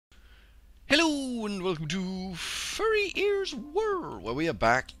and welcome to Furryearsworld, where we are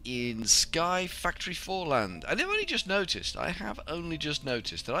back in Sky Factory 4 land. And I've only just noticed,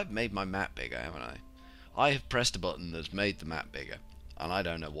 that I've made my map bigger, haven't I? I have pressed a button that's made the map bigger, and I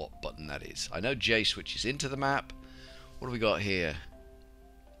don't know what button that is. I know J switches into the map. What do we got here?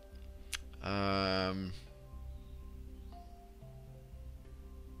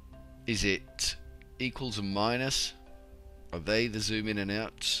 Is it equals and minus? Are they the zoom in and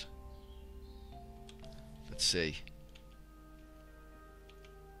outs? Let's see.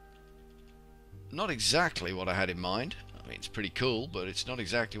 Not exactly what I had in mind. I mean, it's pretty cool, but it's not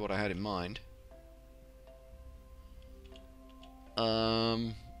exactly what I had in mind.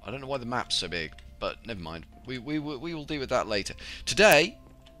 I don't know why the map's so big, but never mind. We will deal with that later. Today,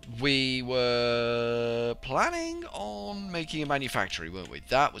 we were planning on making a manufactory, weren't we?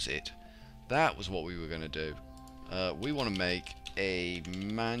 That was it. That was what we were going to do. We want to make a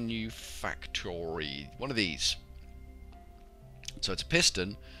manufactory. One of these. So it's a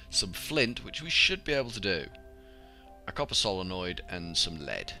piston, some flint, which we should be able to do, a copper solenoid, and some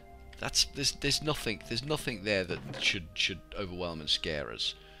lead. There's nothing there that should overwhelm and scare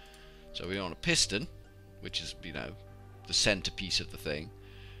us. So we want a piston, which is, you know, the centerpiece of the thing.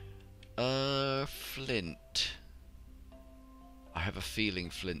 Flint. I have a feeling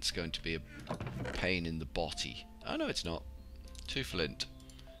flint's going to be a pain in the body. Oh no, it's not. 2 flint.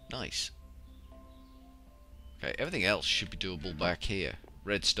 Nice. Okay, everything else should be doable back here.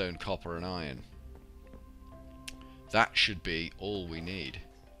 Redstone, copper, and iron. That should be all we need.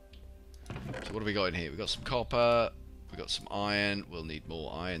 So what have we got in here? We've got some copper, we've got some iron. We'll need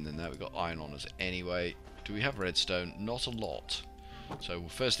more iron than that. We've got iron on us anyway. Do we have redstone? Not a lot. So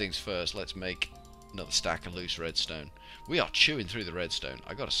first things first, let's make another stack of loose redstone. We are chewing through the redstone,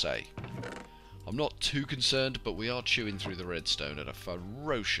 I gotta say. I'm not too concerned, but we are chewing through the redstone at a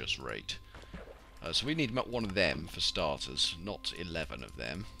ferocious rate. So we need one of them for starters, not 11 of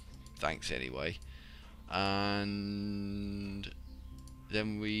them. Thanks anyway. And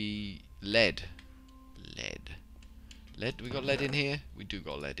then we... Lead. Lead, we got lead in here? We do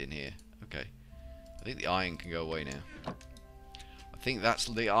got lead in here. Okay. I think the iron can go away now. I think that's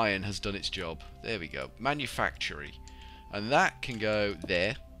the iron has done its job. There we go. Manufactory. And that can go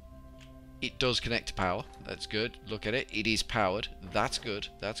there. It does connect to power. That's good. Look at it. It is powered. That's good.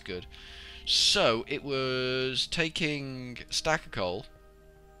 That's good. So, it was taking a stack of coal.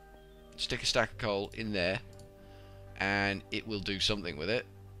 Stick a stack of coal in there. And it will do something with it.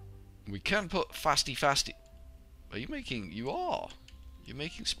 We can put fasty. Are you making... You are. You're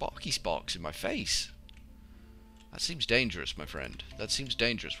making sparky sparks in my face. That seems dangerous, my friend. That seems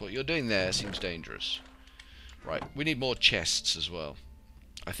dangerous. What you're doing there seems dangerous. Right. We need more chests as well.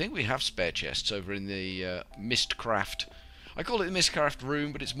 I think we have spare chests over in the Mistcraft. I call it the Mistcraft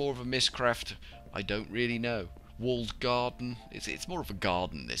room, but it's more of a Mistcraft. I don't really know. Walled garden. It's more of a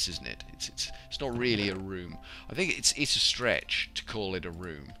garden, this, isn't it? It's not really a room. I think it's a stretch to call it a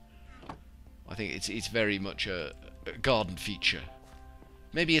room. I think it's very much a garden feature.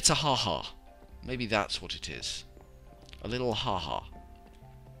 Maybe it's a haha. Maybe that's what it is. A little haha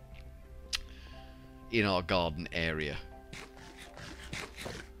in our garden area.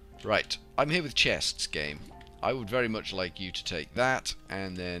 Right, I'm here with chests, game. I would very much like you to take that,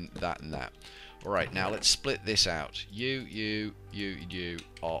 and then that and that. Alright, now let's split this out. You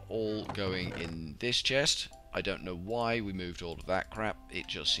are all going in this chest. I don't know why we moved all of that crap. It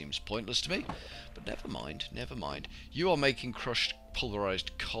just seems pointless to me. But never mind, never mind. You are making crushed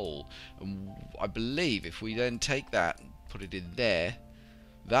pulverized coal. And I believe if we then take that and put it in there,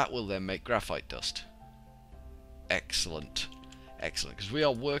 that will then make graphite dust. Excellent. Excellent, because we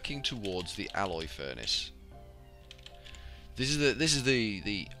are working towards the alloy furnace. This is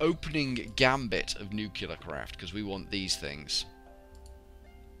the opening gambit of nuclear craft, because we want these things,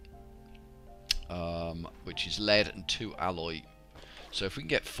 which is lead and 2 alloy. So if we can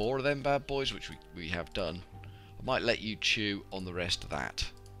get 4 of them bad boys, which we have done, I might let you chew on the rest of that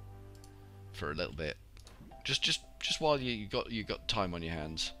for a little bit, just while you got time on your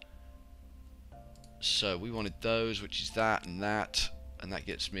hands. So we wanted those, which is that, and that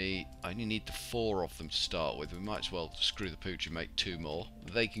gets me... I only need the 4 of them to start with. We might as well screw the pooch and make 2 more.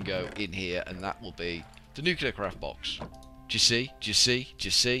 They can go in here, and that will be the nuclear craft box. Do you see? Do you see? Do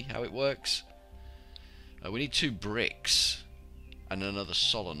you see how it works? We need 2 bricks and another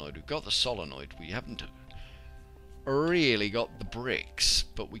solenoid. We've got the solenoid. We haven't really got the bricks,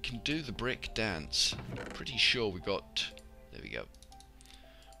 but we can do the brick dance. Pretty sure we got... There we go.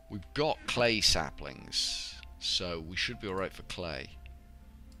 We've got clay saplings, so we should be alright for clay.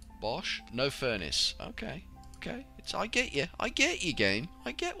 Bosh? No furnace. Okay. okay. I get you. I get you, game.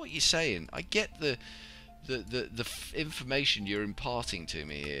 I get what you're saying. I get the information you're imparting to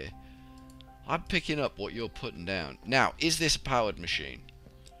me here. I'm picking up what you're putting down. Now, is this a powered machine?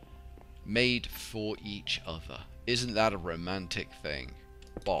 Made for each other. Isn't that a romantic thing?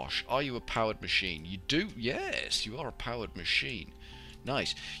 Bosh, are you a powered machine? You do? Yes, you are a powered machine.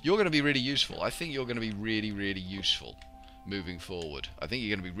 Nice. You're going to be really useful. I think you're going to be really, really useful moving forward. I think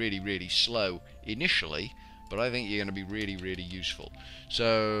you're going to be really, really slow initially, but I think you're going to be really, really useful.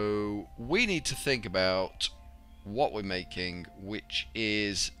 So we need to think about what we're making, which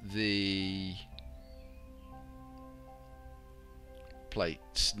is the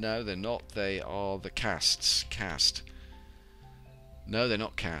plates. No, they're not. They are the casts. Cast. No, they're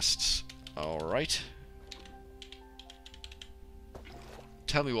not casts. Alright.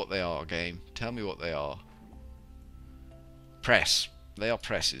 Tell me what they are, game. Tell me what they are. Press. They are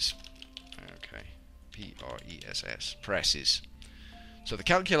presses. Okay. P-R-E-S-S. Presses. So the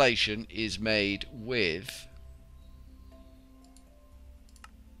calculation is made with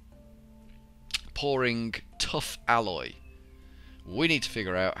pouring tough alloy. We need to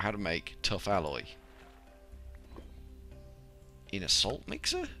figure out how to make tough alloy. In a salt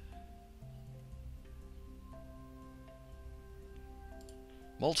mixer?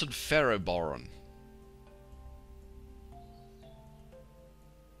 Molten ferroboron.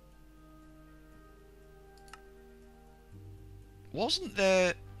 Wasn't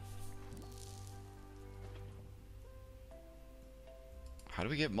there... How do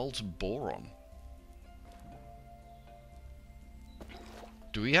we get molten boron?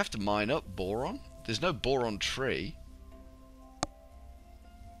 Do we have to mine up boron? There's no boron tree.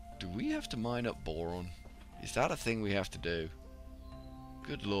 Do we have to mine up boron? Is that a thing we have to do?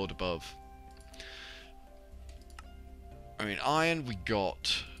 Good Lord above. I mean, iron we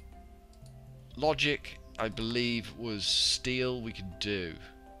got. Logic, I believe, was steel we could do.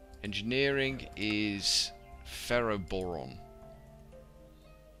 Engineering is ferroboron.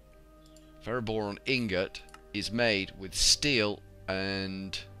 Ferroboron ingot is made with steel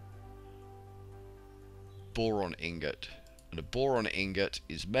and boron ingot. And a boron ingot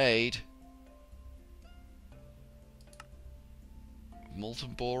is made...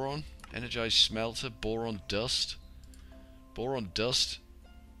 Molten boron, energized smelter, boron dust. Boron dust.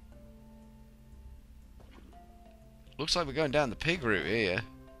 Looks like we're going down the pig route here.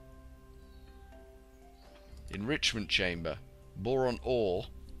 Enrichment chamber. Boron ore.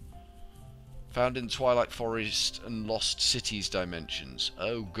 Found in the Twilight Forest and Lost Cities dimensions.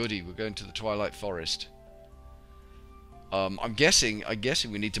 Oh goody, we're going to the Twilight Forest. I'm guessing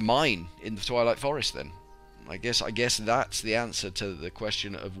we need to mine in the Twilight Forest then. I guess that's the answer to the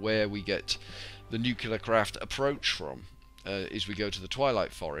question of where we get the nuclear craft approach from. Is we go to the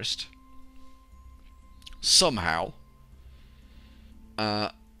Twilight Forest somehow,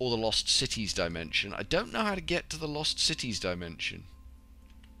 or the Lost Cities dimension. I don't know how to get to the Lost Cities dimension.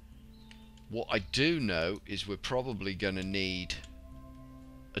 What I do know is we're probably going to need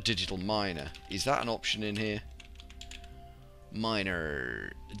a digital miner. Is that an option in here?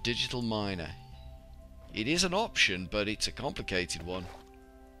 Miner. Digital miner. It is an option, but it's a complicated one.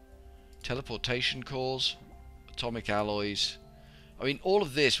 Teleportation cores, atomic alloys. I mean, all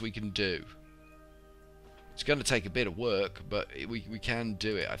of this we can do. It's going to take a bit of work, but we can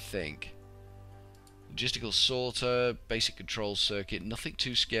do it, I think. Logistical sorter, basic control circuit, nothing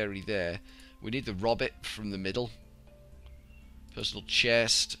too scary there. We need the Robit from the middle. Personal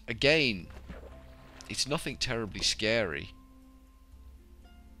chest. Again, it's nothing terribly scary.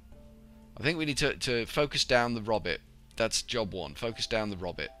 I think we need to focus down the Robit. That's job one. Focus down the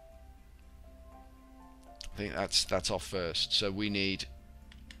Robit. I think that's our first. So we need...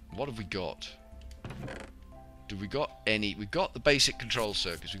 What have we got? Do we got any... We've got the basic control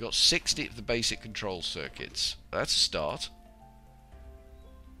circuits. We've got 60 of the basic control circuits. That's a start.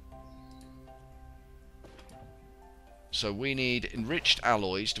 So we need enriched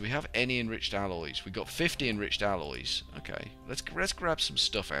alloys. Do we have any enriched alloys? We've got 50 enriched alloys. Okay. Let's grab some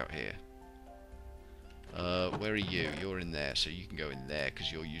stuff out here. Where are you? You're in there, so you can go in there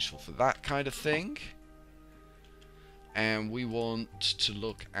because you're useful for that kind of thing. And we want to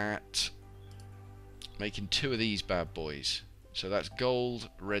look at making 2 of these bad boys. So that's gold,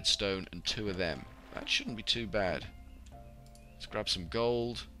 redstone, and 2 of them. That shouldn't be too bad. Let's grab some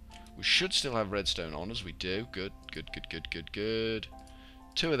gold. We should still have redstone on us. We do. Good, good, good, good, good, good.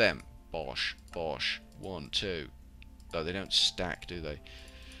 2 of them. Bosh, bosh. 1, 2. Oh, they don't stack, do they?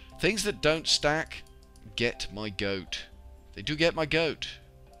 Things that don't stack... Get my goat. They do get my goat.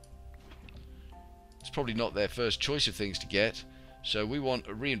 It's probably not their first choice of things to get. So we want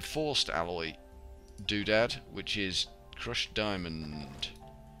a reinforced alloy doodad, which is crushed diamond.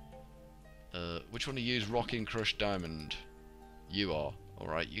 Which one to use? Rocking crushed diamond. You are.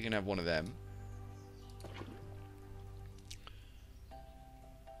 Alright, you can have one of them.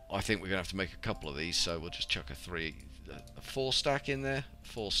 I think we're going to have to make a couple of these, so we'll just chuck a 4 stack in there.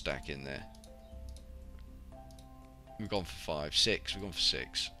 4 stack in there. We've gone for 5. 6. We've gone for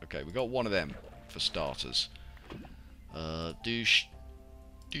 6. Okay, we got one of them for starters. Douche.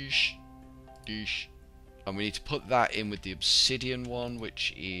 Douche. Douche. And we need to put that in with the obsidian one,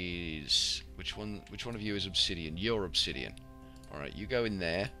 which is... Which one of you is obsidian? You're obsidian. Alright, you go in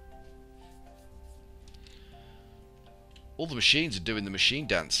there. All the machines are doing the machine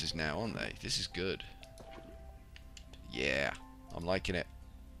dances now, aren't they? This is good. Yeah, I'm liking it.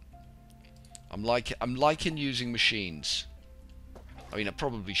 I'm liking using machines. I mean, I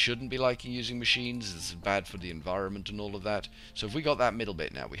probably shouldn't be liking using machines. It's bad for the environment and all of that. So if we got that middle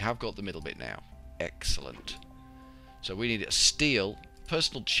bit now, we have got the middle bit now. Excellent. So we need a steel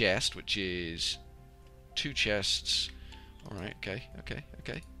personal chest, which is 2 chests. Alright,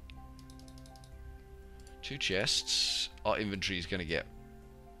 okay. 2 chests. Our inventory is going to get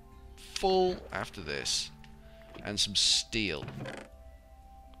full after this. And some steel.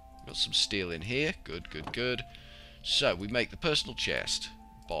 Got some steel in here. Good. So, we make the personal chest.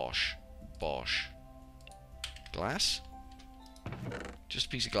 Bosh. Glass? Just a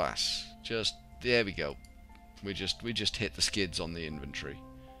piece of glass. There we go. We just hit the skids on the inventory.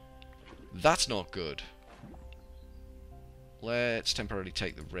 That's not good. Let's temporarily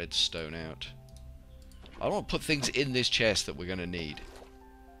take the redstone out. I don't want to put things in this chest that we're going to need.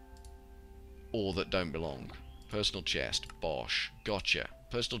 Or that don't belong. Personal chest. Bosh. Gotcha.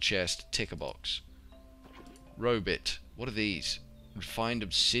 Personal chest. Ticker box. Robit. What are these? Refined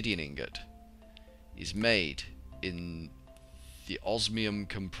obsidian ingot. Is made in the osmium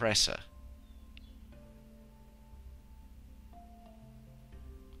compressor.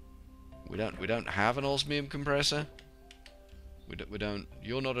 We don't have an osmium compressor. We don't.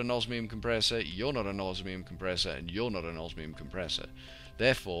 You're not an osmium compressor. You're not an osmium compressor, and you're not an osmium compressor.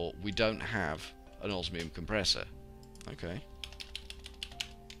 Therefore, we don't have an osmium compressor. Okay.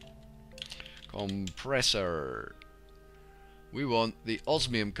 Compressor. We want the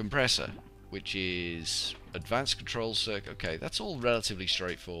osmium compressor, which is advanced control circuit. Okay, that's all relatively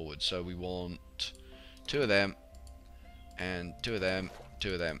straightforward. So we want 2 of them, and 2 of them,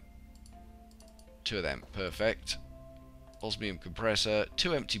 2 of them, 2 of them. Perfect. Osmium compressor,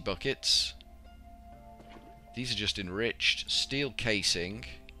 2 empty buckets. These are just enriched. Steel casing,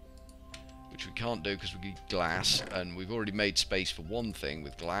 which we can't do because we need glass, and we've already made space for one thing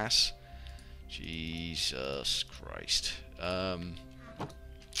with glass. Jesus Christ.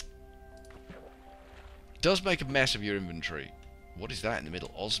 Does make a mess of your inventory. What is that in the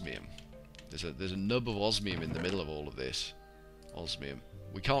middle? Osmium. There's a nub of osmium in the middle of all of this. Osmium.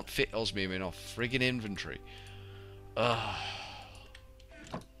 We can't fit osmium in our friggin' inventory.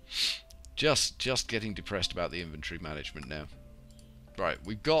 Just getting depressed about the inventory management now. Right,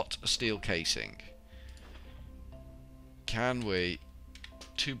 we've got a steel casing. Can we...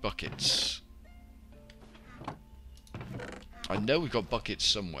 2 buckets. I know we've got buckets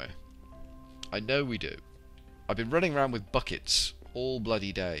somewhere. I know we do. I've been running around with buckets all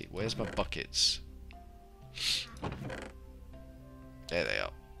bloody day. Where's my buckets? There they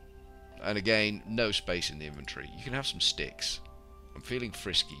are. And again, no space in the inventory. You can have some sticks. I'm feeling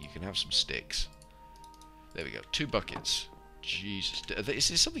frisky. You can have some sticks. There we go. 2 buckets. Jesus. Is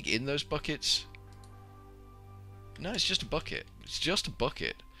there something in those buckets? No, it's just a bucket. It's just a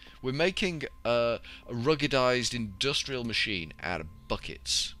bucket. We're making a ruggedized industrial machine out of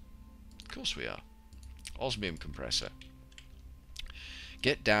buckets. Of course we are. Osmium compressor.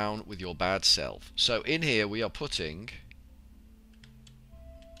 Get down with your bad self. So in here we are putting...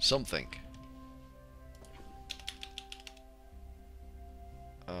 something.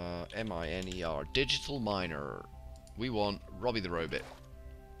 M-I-N-E-R. Digital miner. We want Robbie the Robot.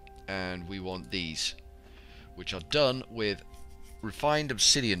 And we want these, which are done with refined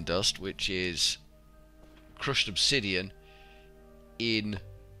obsidian dust, which is crushed obsidian in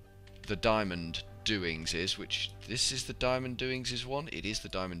the diamond doings is, which this is the diamond doings is one. It is the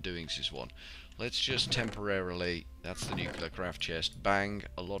diamond doings is one. Let's just temporarily, that's the nuclear craft chest, bang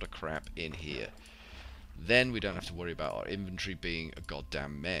a lot of crap in here. Then we don't have to worry about our inventory being a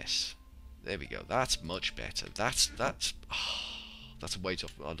goddamn mess. There we go. That's much better. That's a weight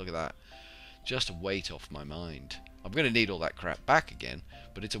off. Oh, look at that. Just a weight off my mind. I'm going to need all that crap back again,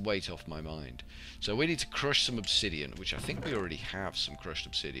 but it's a weight off my mind. So we need to crush some obsidian, which I think we already have some crushed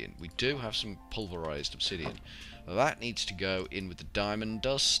obsidian. We do have some pulverized obsidian. That needs to go in with the diamond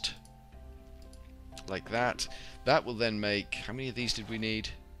dust. like that. That will then make... How many of these did we need?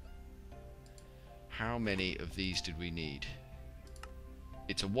 How many of these did we need?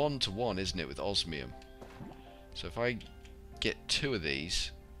 It's a 1-to-1, isn't it, with osmium? So if I get 2 of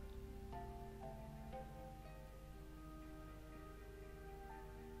these...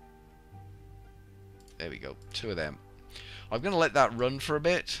 There we go, 2 of them. I'm going to let that run for a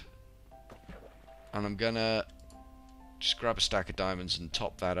bit. And I'm going to just grab a stack of diamonds and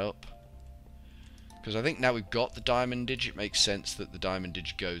top that up. Because I think now we've got the diamondage, it makes sense that the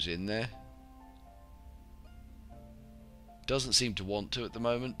diamondage goes in there. Doesn't seem to want to at the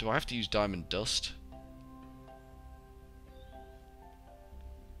moment. Do I have to use diamond dust?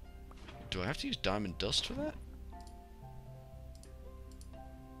 Do I have to use diamond dust for that?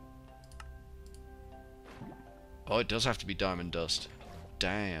 Oh, it does have to be diamond dust.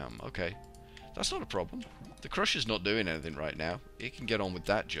 Damn, okay. That's not a problem. The crusher's not doing anything right now. It can get on with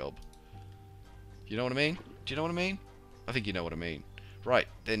that job. You know what I mean? Do you know what I mean? I think you know what I mean. Right,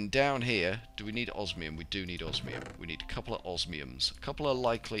 then down here, do we need osmium? We do need osmium. We need a couple of osmiums. A couple of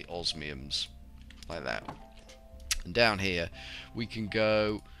likely osmiums. Like that. And down here, we can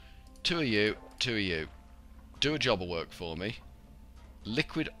go 2 of you, 2 of you. Do a job of work for me.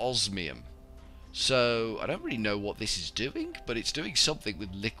 Liquid osmium. So, I don't really know what this is doing, but it's doing something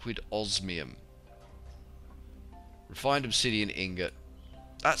with liquid osmium. Refined obsidian ingot.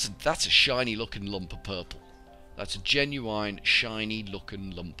 That's a shiny looking lump of purple. That's a genuine shiny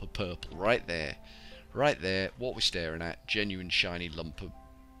looking lump of purple. Right there. Right there. What we're staring at. Genuine shiny lump of...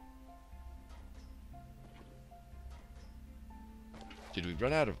 Did we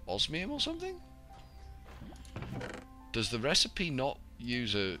run out of osmium or something? Does the recipe not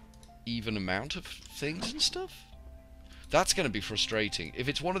use a even amount of things and stuff? That's going to be frustrating. If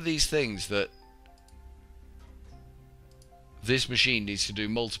it's one of these things that this machine needs to do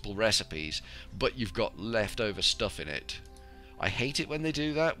multiple recipes, but you've got leftover stuff in it. I hate it when they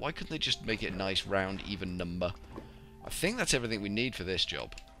do that. Why couldn't they just make it a nice round even number? I think that's everything we need for this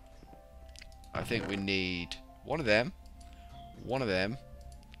job. I think we need 1 of them. 1 of them.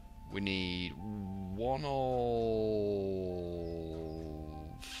 We need 1 of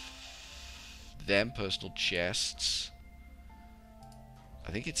them personal chests.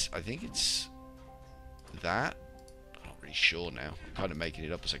 I think it's that. I'm not really sure now. I'm kind of making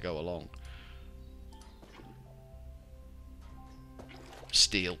it up as I go along.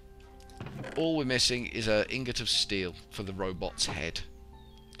 Steel. All we're missing is an ingot of steel for the robot's head.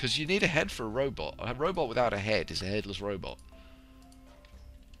 Because you need a head for a robot. A robot without a head is a headless robot.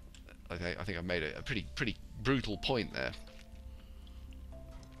 Okay, I think I've made a pretty brutal point there.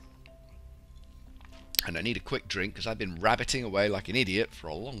 And I need a quick drink because I've been rabbiting away like an idiot for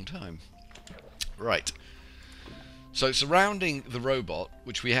a long time. Right. So surrounding the robot,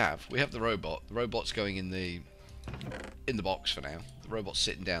 which we have the robot. The robot's going in the box for now. The robot's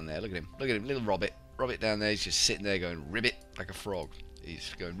sitting down there. Look at him. Look at him, little Robbit. Robbit down there. He's just sitting there going ribbit like a frog.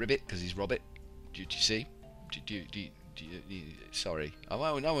 He's going ribbit because he's Robbit. Do you see? Sorry, I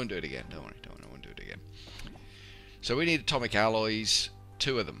won't do it again. Don't worry. I won't do it again. So we need atomic alloys.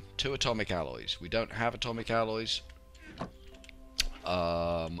 2 of them. 2 atomic alloys. We don't have atomic alloys.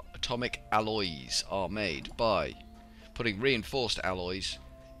 Atomic alloys are made by putting reinforced alloys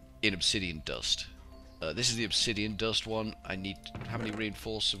in obsidian dust. This is the obsidian dust one. I need... How many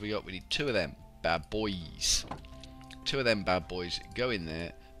reinforced have we got? We need 2 of them. Bad boys. 2 of them bad boys go in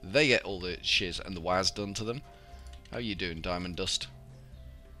there. They get all the shiz and the waz done to them. How are you doing, diamond dust?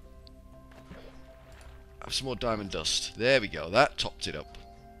 Have some more diamond dust. There we go. That topped it up.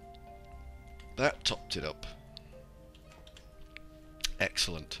 That topped it up.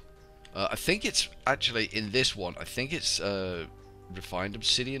 Excellent. I think it's actually in this one. I think it's refined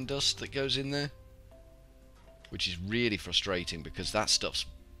obsidian dust that goes in there, which is really frustrating because that stuff's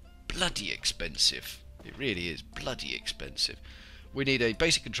bloody expensive. It really is bloody expensive. We need a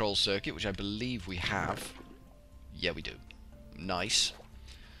basic control circuit, which I believe we have. Yeah, we do. Nice.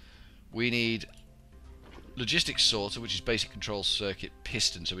 We need logistics sorter, which is basic control circuit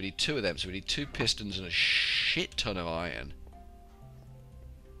piston. So we need 2 of them. So we need 2 pistons and a shit ton of iron.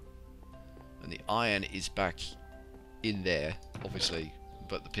 And the iron is back in there, obviously,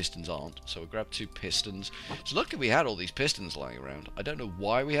 but the pistons aren't. So we'll grab 2 pistons. So luckily we had all these pistons lying around. I don't know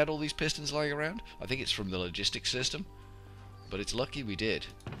why we had all these pistons lying around. I think it's from the logistics system. But it's lucky we did.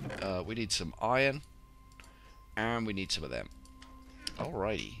 We need some iron. And we need some of them.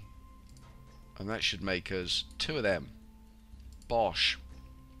 Alrighty. And that should make us 2 of them. Bosh.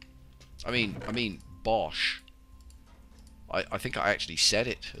 I mean, bosh. I think I actually said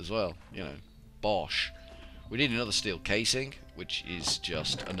it as well. You know, bosh. We need another steel casing, which is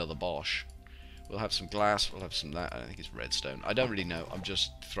just another bosh. We'll have some glass. We'll have some that. I think it's redstone. I don't really know. I'm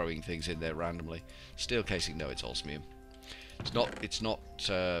just throwing things in there randomly. Steel casing. No, it's osmium. It's not. It's not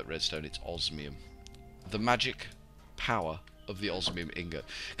redstone. It's osmium. The magic power of the osmium ingot.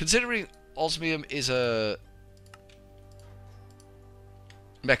 Considering osmium is a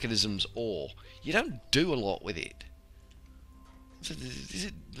mechanisms ore, you don't do a lot with it. Is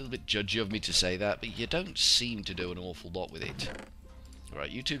it a little bit judgy of me to say that, but you don't seem to do an awful lot with it. Right,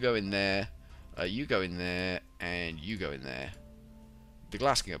 you two go in there, you go in there, and you go in there. The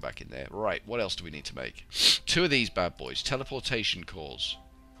glass can go back in there. Right, what else do we need to make? 2 of these bad boys. Teleportation cores.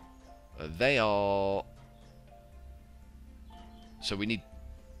 They are... So we need...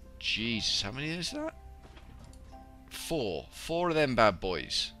 Jesus, how many is that? 4. 4 of them bad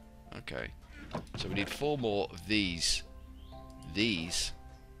boys. Okay. So we need 4 more of these. These.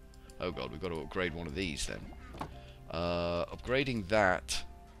 Oh god, we've got to upgrade one of these then. Upgrading that.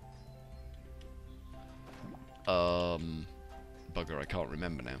 Bugger, I can't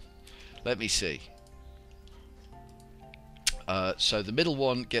remember now. Let me see. So the middle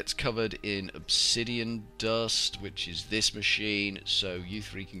one gets covered in obsidian dust, which is this machine. So you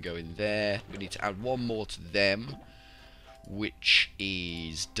 3 can go in there. We need to add 1 more to them, which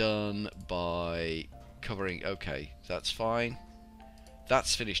is done by covering... Okay, that's fine.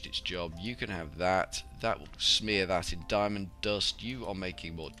 That's finished its job. You can have that. That will smear that in diamond dust. You are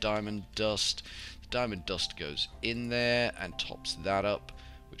making more diamond dust. The diamond dust goes in there and tops that up,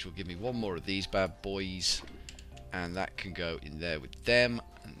 which will give me 1 more of these bad boys. And that can go in there with them.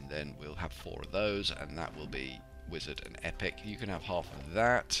 And then we'll have 4 of those. And that will be wizard and epic. You can have half of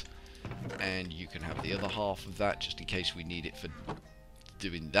that. And you can have the other half of that, just in case we need it for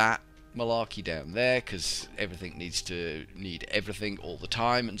doing that malarkey down there, because everything needs to need everything all the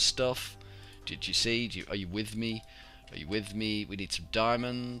time and stuff. Did you see? Are you with me? Are you with me? We need some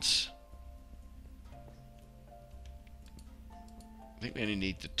diamonds. I think we only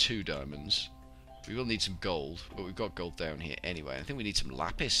need the 2 diamonds. We will need some gold, but we've got gold down here anyway. I think we need some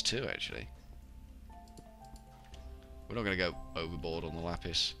lapis too, actually. We're not going to go overboard on the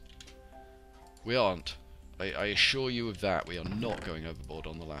lapis. We aren't. I assure you of that. We are not going overboard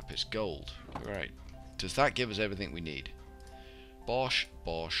on the lapis. Gold. Right. Does that give us everything we need? Bosh,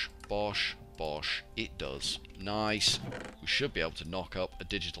 bosh, bosh, bosh. It does. Nice. We should be able to knock up a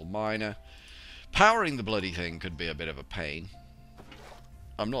digital miner. Powering the bloody thing could be a bit of a pain.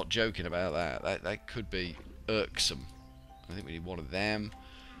 I'm not joking about that. That could be irksome. I think we need 1 of them.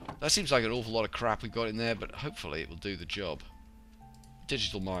 That seems like an awful lot of crap we've got in there, but hopefully it will do the job.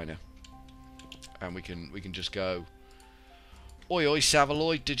 Digital miner. And we can just go, oi oi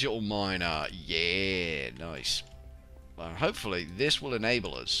Savaloy, digital miner. Yeah, nice. Hopefully this will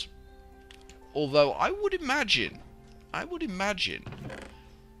enable us. Although I would imagine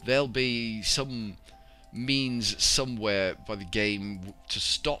there'll be some means somewhere by the game to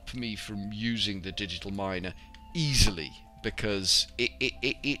stop me from using the digital miner easily, because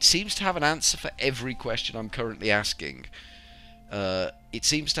it seems to have an answer for every question I'm currently asking. It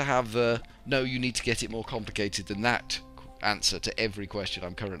seems to have the, no, you need to get it more complicated than that answer to every question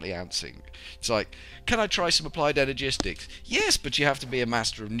I'm currently answering. It's like, can I try some applied energistics? Yes, but you have to be a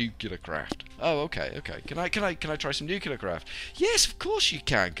master of nuclear craft. Oh, okay. Can I try some nuclear craft? Yes, of course you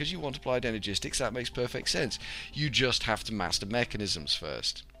can, because you want applied energistics. That makes perfect sense. You just have to master mechanisms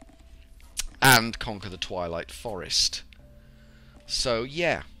first. And conquer the Twilight Forest. So,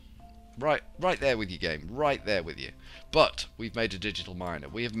 yeah. Right there with you, game. Right there with you. But we've made a digital miner.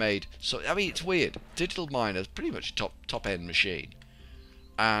 We have made... So, I mean, it's weird. Digital miner is pretty much a top-end machine.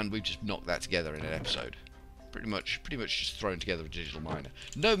 And we've just knocked that together in an episode. Pretty much just thrown together a digital miner.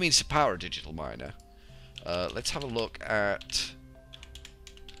 No means to power a digital miner. Let's have a look at...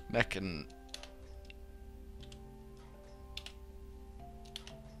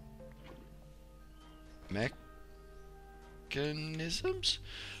 Mechanisms?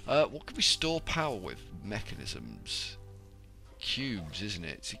 What can we store power with? Mechanisms. Cubes, isn't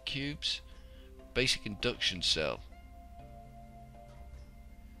it? Is it cubes? Basic induction cell.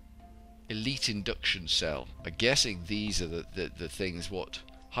 Elite induction cell. I'm guessing these are the things, what?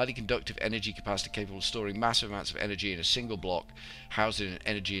 Highly conductive energy capacity capable of storing massive amounts of energy in a single block, housed in an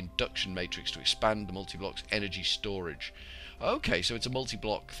energy induction matrix to expand the multi-block's energy storage. Okay, so it's a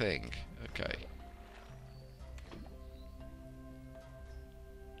multi-block thing. Okay.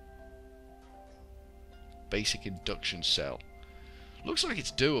 Basic induction cell. Looks like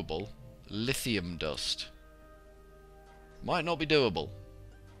it's doable. Lithium dust. Might not be doable.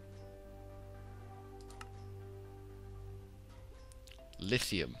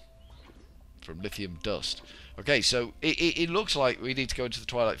 Lithium. from lithium dust. Okay, so it looks like we need to go into the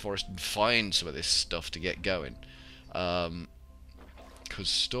Twilight Forest and find some of this stuff to get going. Because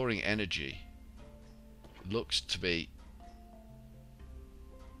storing energy looks to be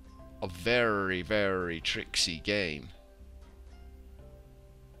a very, very tricksy game.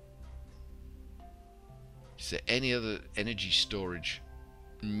 Is there any other energy storage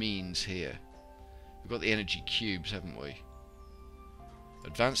means here? We've got the energy cubes, haven't we?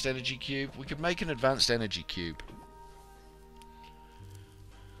 Advanced energy cube. We could make an advanced energy cube.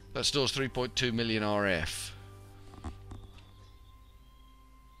 That stores 3.2 million RF.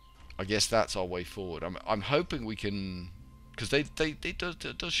 I guess that's our way forward. I'm hoping we can, because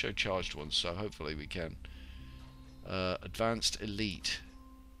it does show charged ones, so hopefully we can. Advanced elite.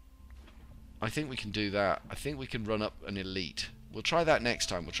 I think we can do that. I think we can run up an elite. We'll try that next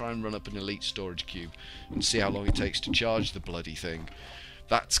time. We'll try and run up an elite storage cube and see how long it takes to charge the bloody thing.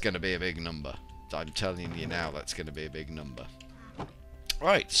 That's going to be a big number. I'm telling you now, that's going to be a big number.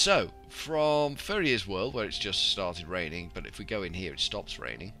 Right, so from Furryearsworld, where it's just started raining, but if we go in here, it stops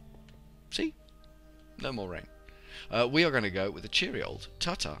raining. See? No more rain. We are going to go with a cheery old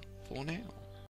ta-ta for now.